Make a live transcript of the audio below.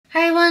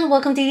everyone,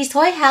 welcome to Dee's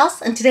Toy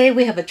House, and today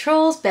we have a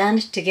Trolls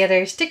Band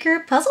Together sticker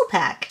puzzle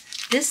pack.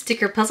 This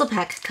sticker puzzle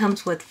pack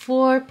comes with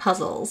 4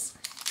 puzzles.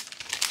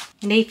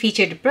 And they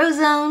feature the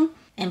Brozone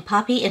and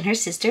Poppy and her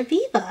sister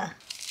Viva.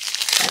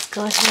 Let's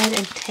go ahead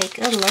and take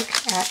a look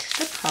at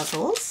the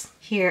puzzles.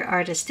 Here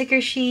are the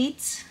sticker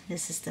sheets.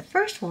 This is the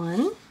first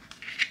one.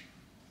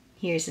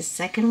 Here's the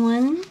second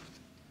one.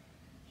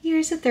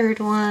 Here's the third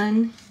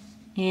one.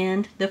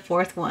 And the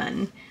fourth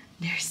one.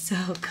 They're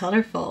so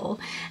colorful.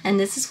 And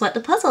this is what the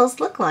puzzles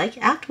look like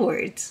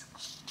afterwards.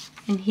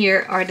 And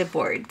here are the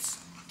boards.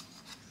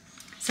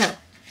 So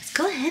let's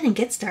go ahead and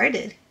get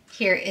started.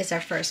 Here is our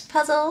first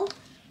puzzle.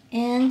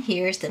 And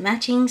here's the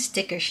matching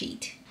sticker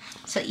sheet.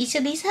 So each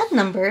of these have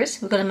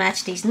numbers. We're going to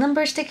match these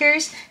number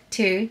stickers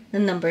to the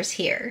numbers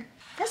here.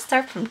 Let's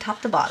start from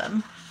top to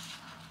bottom.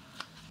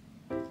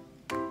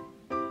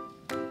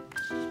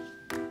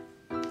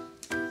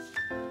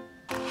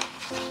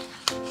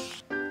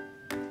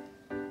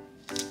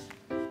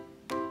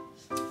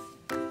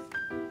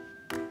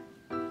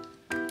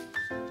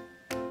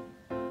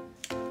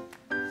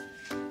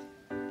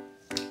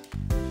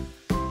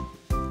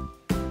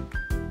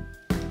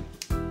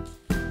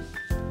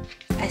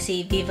 I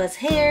see Viva's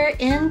hair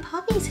and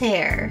Poppy's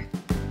hair.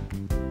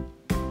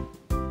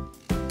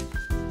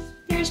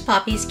 Here's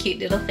Poppy's cute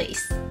little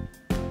face.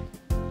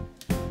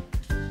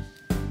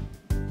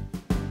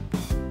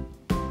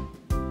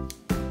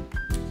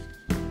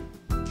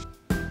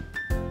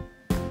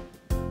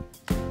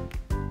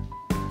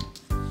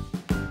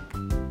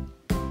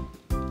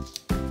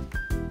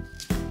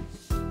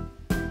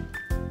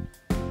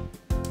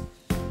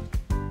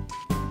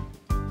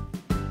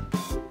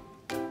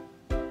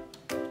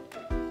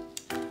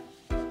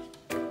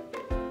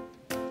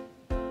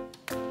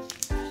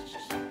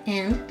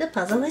 And the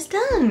puzzle is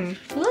done.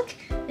 Look,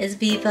 it's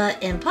Viva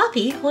and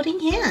Poppy holding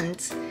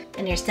hands.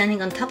 And they're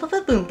standing on top of a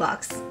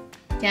boombox.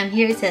 Down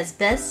here it says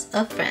Best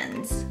of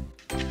Friends.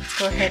 Let's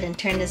go ahead and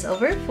turn this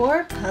over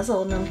for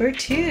puzzle number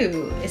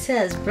 2. It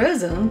says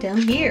Brozone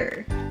down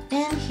here.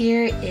 And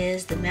here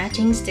is the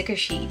matching sticker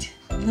sheet.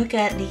 Look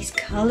at these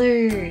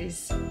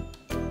colors.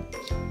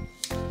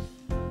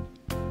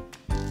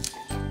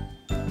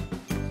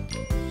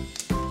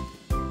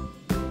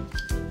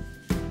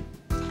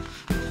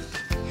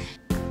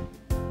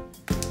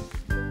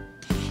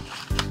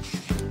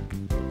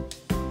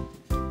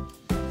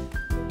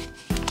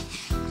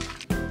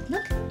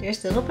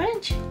 There's the little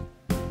branch.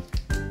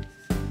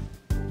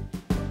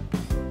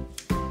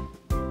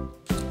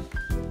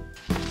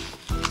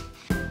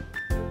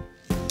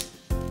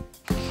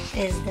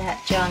 Is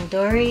that John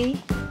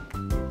Dory?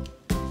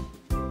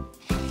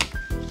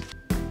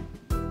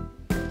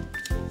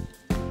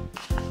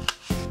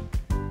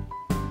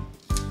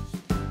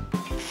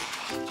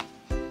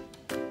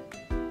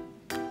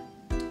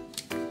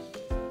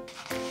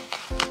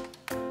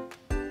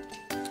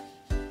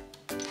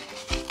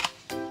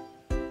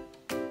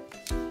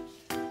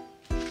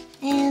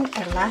 And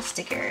our last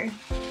sticker.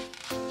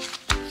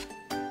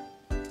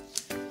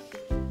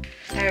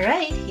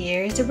 Alright,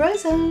 here's the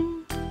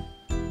Brozone.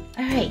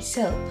 Alright,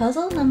 so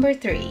puzzle number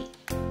 3.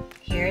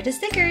 Here are the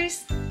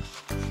stickers.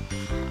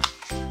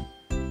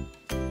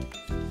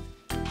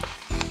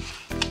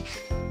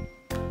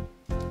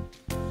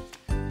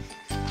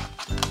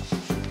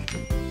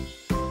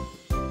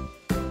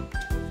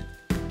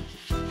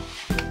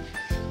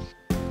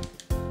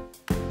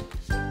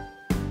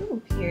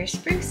 Ooh, here's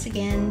Spruce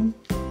again.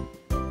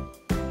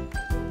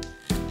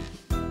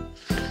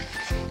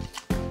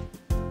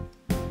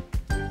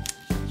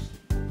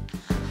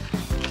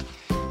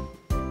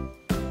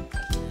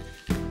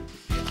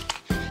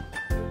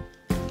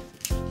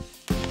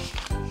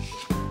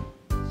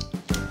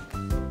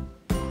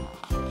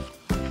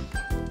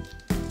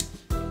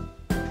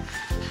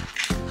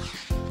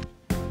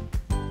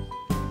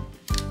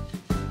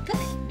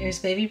 There's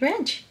Baby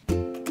Branch.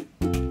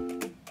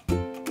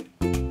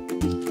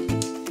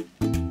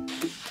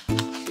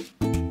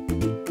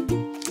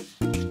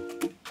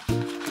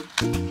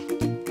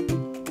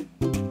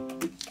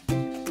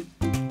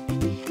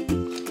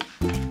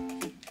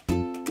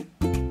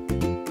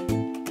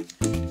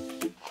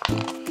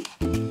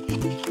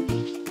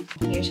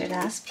 Here's our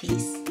last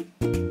piece.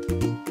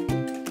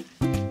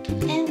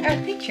 And our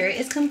picture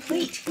is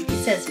complete. It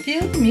says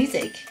Feel the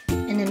Music.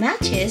 And it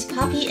matches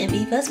Poppy and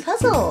Viva's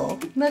puzzle.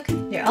 Look,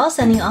 they're all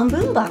standing on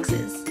boom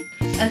boxes.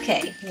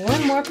 Okay,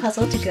 one more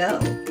puzzle to go.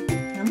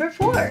 Number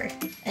 4.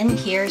 And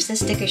here's the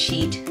sticker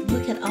sheet.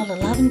 Look at all the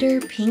lavender,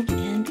 pink,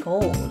 and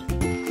gold.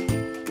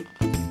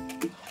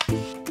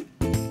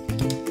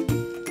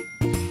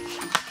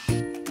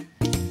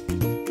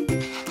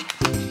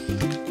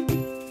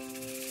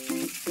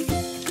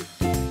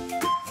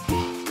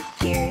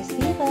 Here's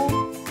Viva.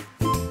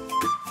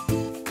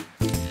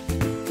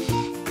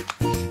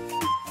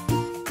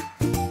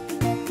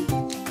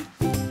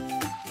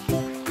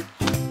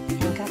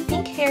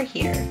 Hair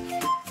here.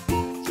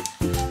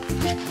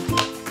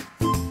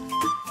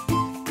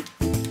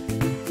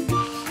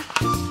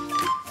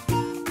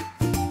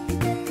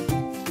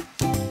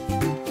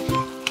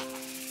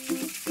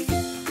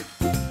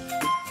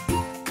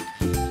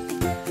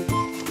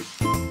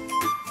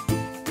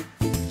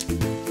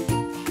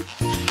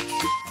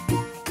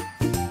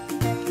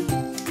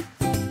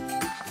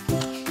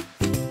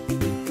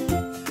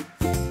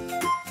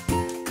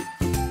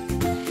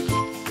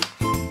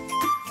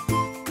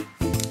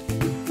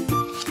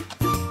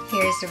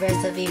 Here's the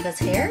rest of Viva's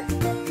hair.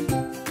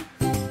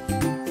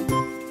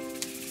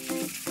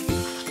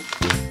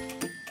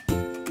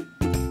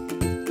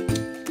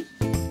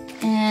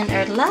 And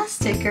our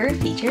last sticker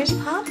features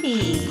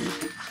Poppy.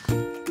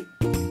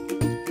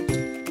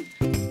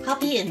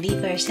 Poppy and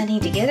Viva are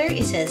standing together.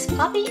 It says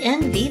Poppy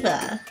and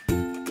Viva.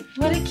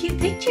 What a cute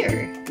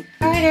picture.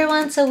 Alright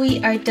everyone, so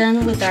we are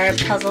done with our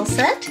puzzle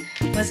set.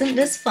 Wasn't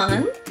this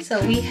fun? So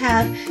we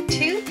have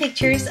 2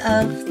 pictures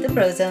of the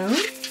Brozone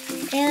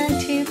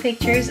and 2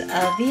 pictures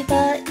of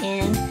Viva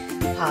and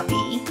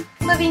Poppy.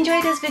 So if you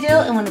enjoyed this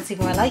video and want to see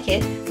more like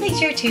it, make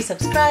sure to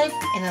subscribe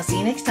and I'll see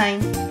you next time.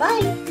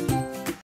 Bye!